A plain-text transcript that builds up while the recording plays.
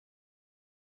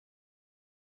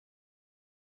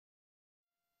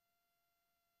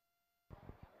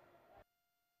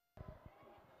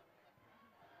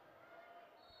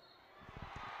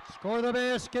Score the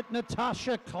basket,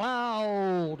 Natasha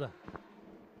Cloud.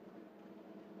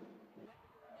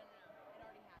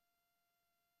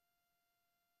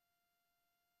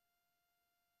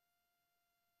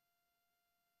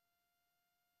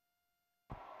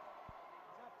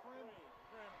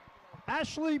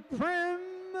 Ashley Prim,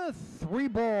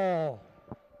 3-ball.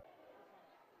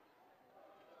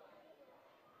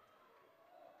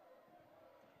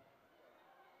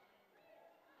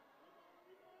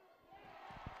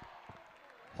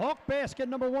 Hawk basket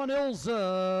number 1,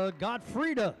 Ilza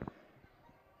Gottfrieda.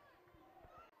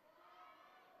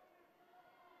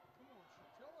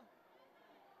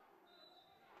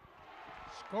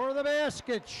 Score the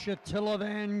basket, Shatilla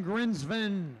Van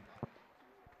Grinsven.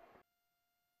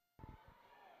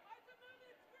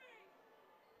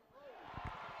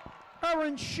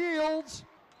 Erin Shields.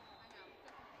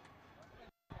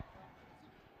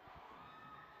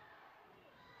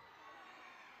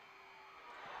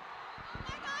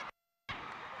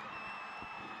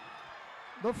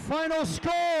 The final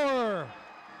score,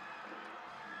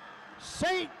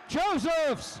 St.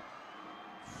 Joseph's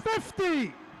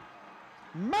 50,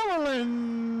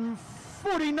 Maryland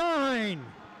 49.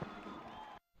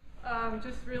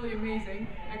 Just really amazing.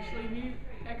 Actually, we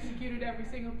executed every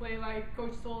single play like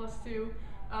Coach told us to.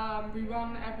 We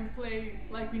run every play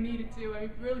like we needed to, and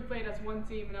we really played as one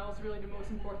team, and that was really the most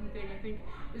important thing. I think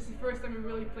this is the first time we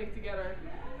really played together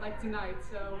like tonight,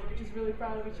 so we're just really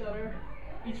proud of each other,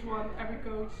 each one, every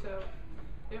coach, so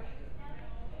yep.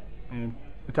 And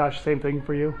Natasha, same thing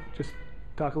for you? Just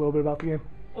talk a little bit about the game.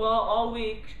 Well, all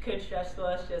week Coach stressed to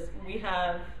us just we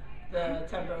have the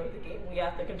tempo of the game. We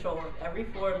have to control it. Every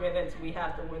 4 minutes we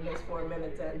have to win those 4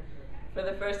 minutes, and for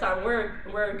the first time we're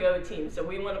a go team, so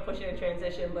we want to push it in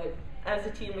transition, but as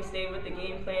a team we stayed with the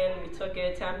game plan. We took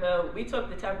it tempo. We took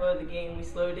the tempo of the game, we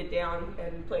slowed it down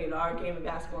and played our game of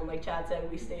basketball, and like Chad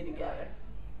said, we stayed together.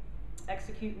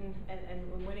 Executing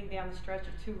and winning down the stretch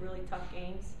of 2 really tough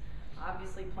games.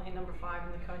 Obviously playing number 5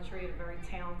 in the country, a very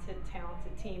talented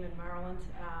team in Maryland.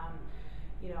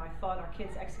 You know, I thought our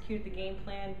kids executed the game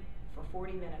plan for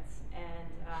 40 minutes, and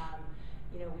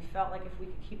you know, we felt like if we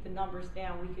could keep the numbers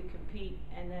down, we could compete.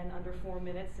 And then under 4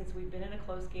 minutes, since we've been in a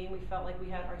close game, we felt like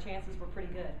our chances were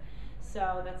pretty good.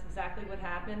 So that's exactly what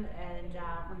happened, and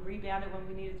we rebounded when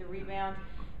we needed to rebound,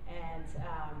 and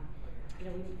you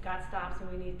know, we got stops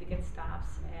when we needed to get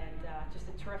stops, and just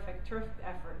a terrific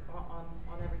effort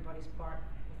on everybody's part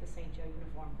with the St. Joe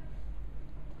uniform.